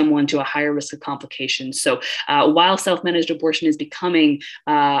subject someone to a higher risk of complications. So while self-managed abortion is becoming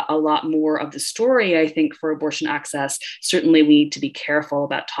a lot more of the story, I think, for abortion access, certainly we need to be careful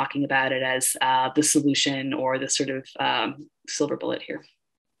about talking about it as the solution or the sort of silver bullet here.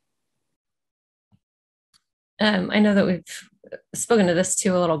 I know that we've spoken to this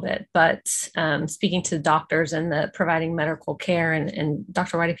too a little bit, but speaking to doctors and the providing medical care, and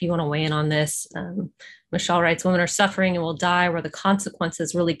Dr. White, if you want to weigh in on this, Michelle writes, women are suffering and will die. Were the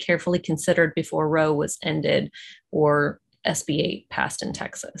consequences really carefully considered before Roe was ended or SB 8 passed in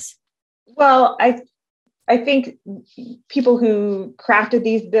Texas? Well, I think people who crafted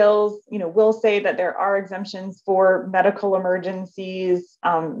these bills, will say that there are exemptions for medical emergencies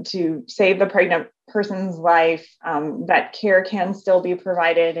to save the pregnant person's life, that care can still be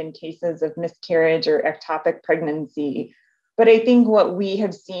provided in cases of miscarriage or ectopic pregnancy. But I think what we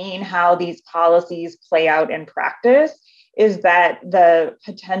have seen how these policies play out in practice is that the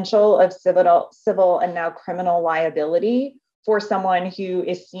potential of civil and now criminal liability for someone who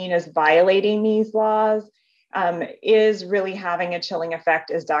is seen as violating these laws is really having a chilling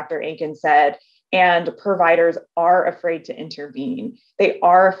effect, as Dr. Aiken said, and providers are afraid to intervene. They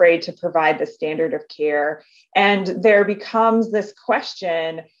are afraid to provide the standard of care. And there becomes this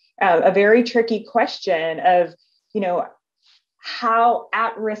question, a very tricky question of, how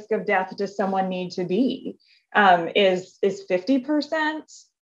at risk of death does someone need to be? Is 50%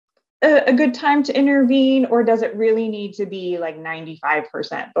 a good time to intervene, or does it really need to be like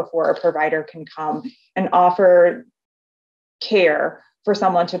 95% before a provider can come and offer care for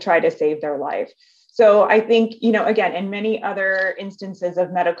someone to try to save their life? So I think, again, in many other instances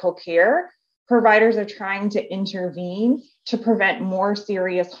of medical care, providers are trying to intervene to prevent more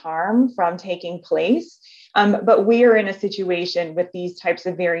serious harm from taking place. But we are in a situation with these types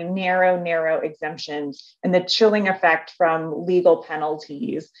of very narrow exemptions and the chilling effect from legal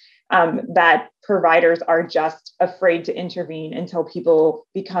penalties that providers are just afraid to intervene until people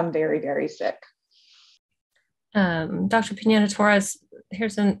become very, very sick. Dr. Pineda-Torres,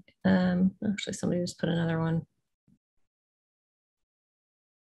 here's actually somebody just put another one.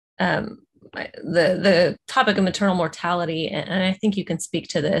 The topic of maternal mortality, and I think you can speak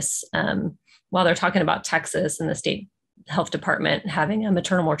to this while they're talking about Texas and the state health department having a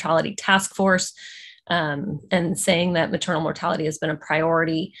maternal mortality task force and saying that maternal mortality has been a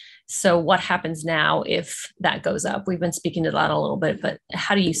priority. So what happens now if that goes up? We've been speaking to that a little bit, but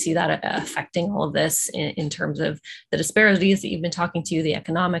how do you see that affecting all of this in terms of the disparities that you've been talking to, the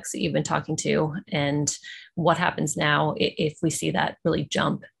economics that you've been talking to, and what happens now if we see that really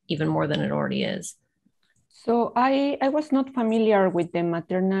jump even more than it already is? So I was not familiar with the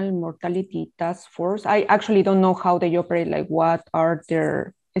maternal mortality task force. I actually don't know how they operate, like what are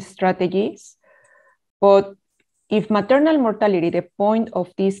their strategies. But if maternal mortality, the point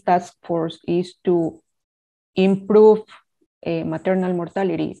of this task force is to improve maternal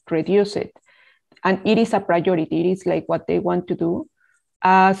mortality, reduce it, and it is a priority, it is like what they want to do.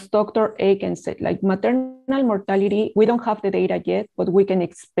 As Dr. Aiken said, like maternal mortality, we don't have the data yet, but we can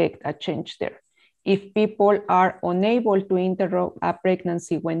expect a change there. If people are unable to interrupt a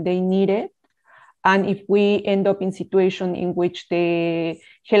pregnancy when they need it, and if we end up in situation in which the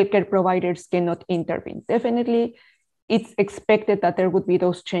healthcare providers cannot intervene, definitely it's expected that there would be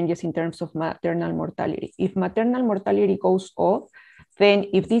those changes in terms of maternal mortality. If maternal mortality goes up, then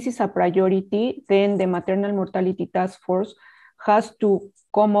if this is a priority, then the maternal mortality task force has to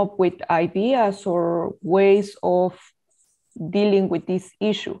come up with ideas or ways of dealing with this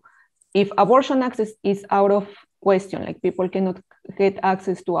issue. If abortion access is out of question, like people cannot get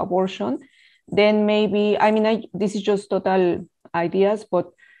access to abortion, then maybe, this is just total ideas,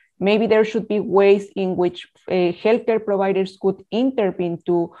 but maybe there should be ways in which healthcare providers could intervene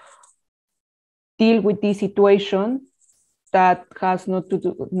to deal with this situation that has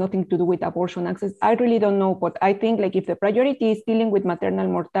nothing to do with abortion access. I really don't know, but I think like if the priority is dealing with maternal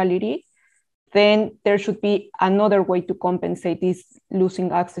mortality, then there should be another way to compensate this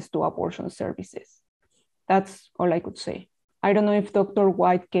losing access to abortion services. That's all I could say. I don't know if Dr.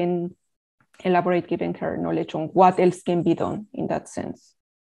 White can elaborate, given her knowledge on what else can be done in that sense.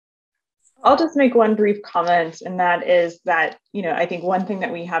 I'll just make one brief comment, and that is that, I think one thing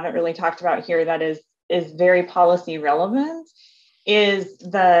that we haven't really talked about here that is very policy relevant is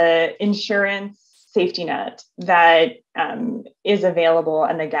the insurance safety net that is available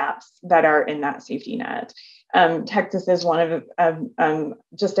and the gaps that are in that safety net. Texas is one of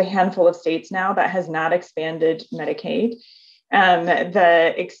just a handful of states now that has not expanded Medicaid.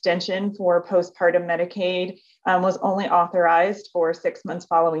 The extension for postpartum Medicaid was only authorized for 6 months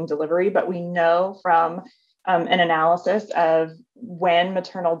following delivery, but we know from an analysis of when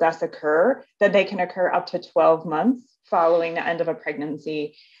maternal deaths occur that they can occur up to 12 months following the end of a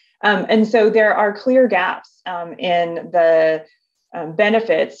pregnancy. And so there are clear gaps in the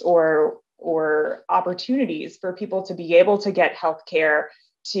benefits or opportunities for people to be able to get healthcare,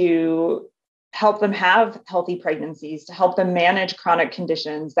 to help them have healthy pregnancies, to help them manage chronic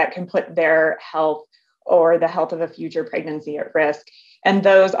conditions that can put their health or the health of a future pregnancy at risk. And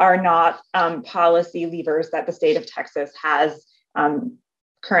those are not policy levers that the state of Texas has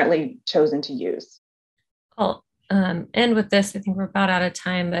currently chosen to use. I'll end with this. I think we're about out of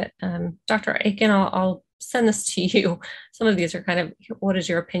time, but Dr. Aiken, I'll send this to you. Some of these are kind of, what is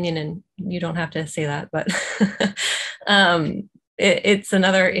your opinion? And you don't have to say that, but it's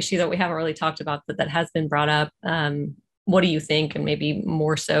another issue that we haven't really talked about, but that has been brought up. What do you think? And maybe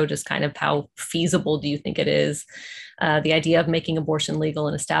more so just kind of how feasible do you think it is? The idea of making abortion legal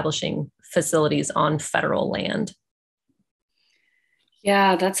and establishing facilities on federal land.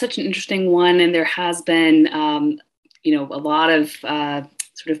 Yeah, that's such an interesting one. And there has been, a lot of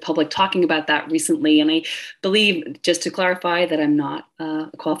sort of public talking about that recently. And I believe, just to clarify, that I'm not a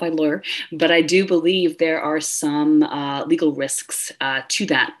qualified lawyer, but I do believe there are some legal risks to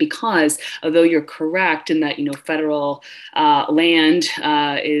that, because although you're correct in that, federal land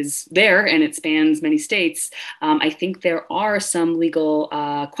is there and it spans many states, I think there are some legal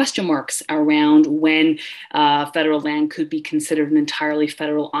question marks around when federal land could be considered an entirely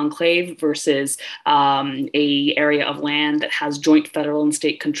federal enclave versus a area of land that has joint federal and state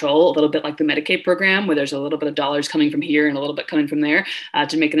state control, a little bit like the Medicaid program, where there's a little bit of dollars coming from here and a little bit coming from there,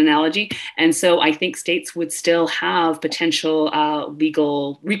 to make an analogy. And so I think states would still have potential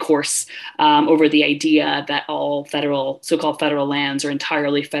legal recourse over the idea that all so-called federal lands are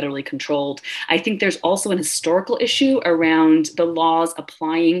entirely federally controlled. I think there's also an historical issue around the laws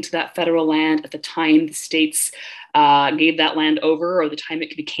applying to that federal land at the time the states gave that land over, or the time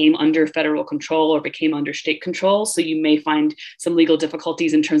it became under federal control or became under state control. So you may find some legal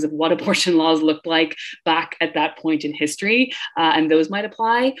difficulties in terms of what abortion laws looked like back at that point in history, and those might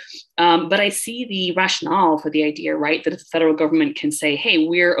apply. But I see the rationale for the idea, right, that if the federal government can say, hey,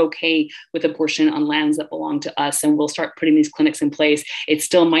 we're okay with abortion on lands that belong to us, and we'll start putting these clinics in place, it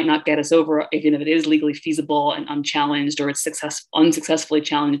still might not get us over, even if it is legally feasible and unchallenged, or it's unsuccessfully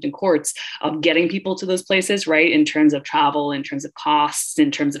challenged in courts, of getting people to those places, right, in terms of travel, in terms of costs, in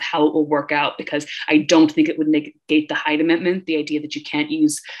terms of how it will work out, because I don't think it would negate the Hyde Amendment, the idea that you can't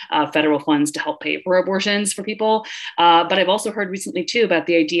use federal funds to help pay for abortions for people. But I've also heard recently too about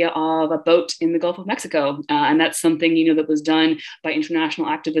the idea of a boat in the Gulf of Mexico. And that's something, that was done by international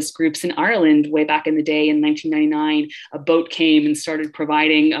activist groups in Ireland way back in the day in 1999. A boat came and started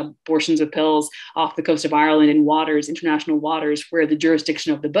providing abortions with pills off the coast of Ireland in international waters, where the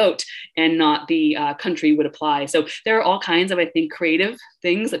jurisdiction of the boat and not the country would apply. So there are all kinds of, I think, creative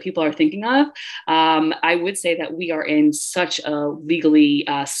things that people are thinking of. I would say that we are in such a legally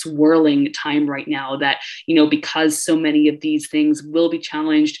swirling time right now that, because so many of these things will be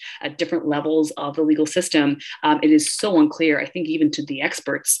challenged at different levels of the legal system, it is so unclear, I think, even to the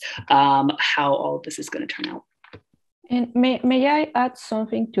experts, how all of this is going to turn out. And may I add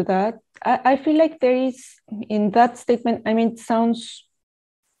something to that? I feel like there is, in that statement, it sounds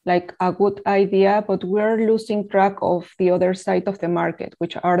like a good idea, but we're losing track of the other side of the market,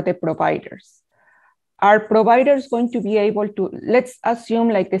 which are the providers. Are providers going to be able to, let's assume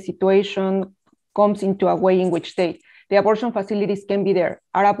like the situation comes into a way in which the abortion facilities can be there.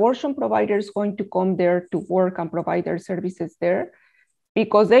 Are abortion providers going to come there to work and provide their services there?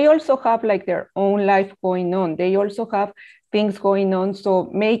 Because they also have like their own life going on. They also have things going on.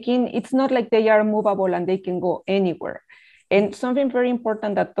 So it's not like they are movable and they can go anywhere. And something very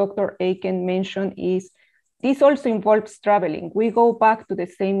important that Dr. Aiken mentioned is this also involves traveling. We go back to the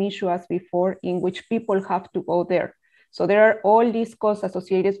same issue as before, in which people have to go there. So there are all these costs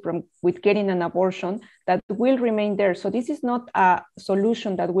associated with getting an abortion that will remain there. So this is not a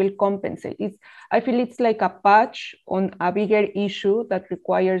solution that will compensate. I feel it's like a patch on a bigger issue that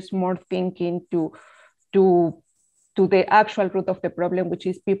requires more thinking to the actual root of the problem, which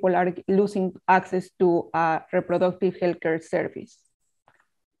is people are losing access to a reproductive healthcare service.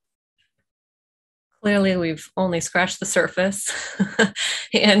 Clearly, we've only scratched the surface,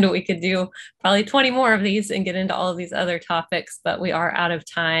 and we could do probably 20 more of these and get into all of these other topics, but we are out of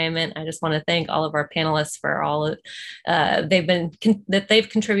time. And I just want to thank all of our panelists for all they've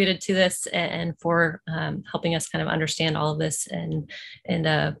contributed to this, and for helping us kind of understand all of this and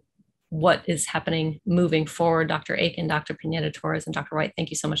what is happening moving forward. Dr. Aiken, Dr. Pineda-Torres, and Dr. White, thank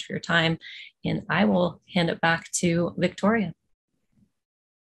you so much for your time. And I will hand it back to Victoria.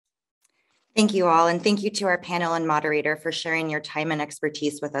 Thank you all, and thank you to our panel and moderator for sharing your time and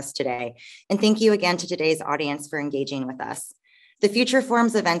expertise with us today. And thank you again to today's audience for engaging with us. The Future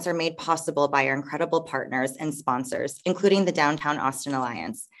Forum's events are made possible by our incredible partners and sponsors, including the Downtown Austin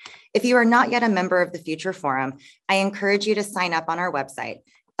Alliance. If you are not yet a member of the Future Forum, I encourage you to sign up on our website,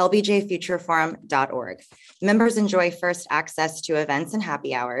 lbjfutureforum.org. Members enjoy first access to events and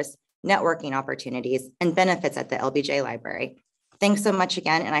happy hours, networking opportunities, and benefits at the LBJ Library. Thanks so much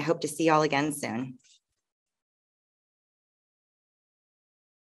again, and I hope to see you all again soon.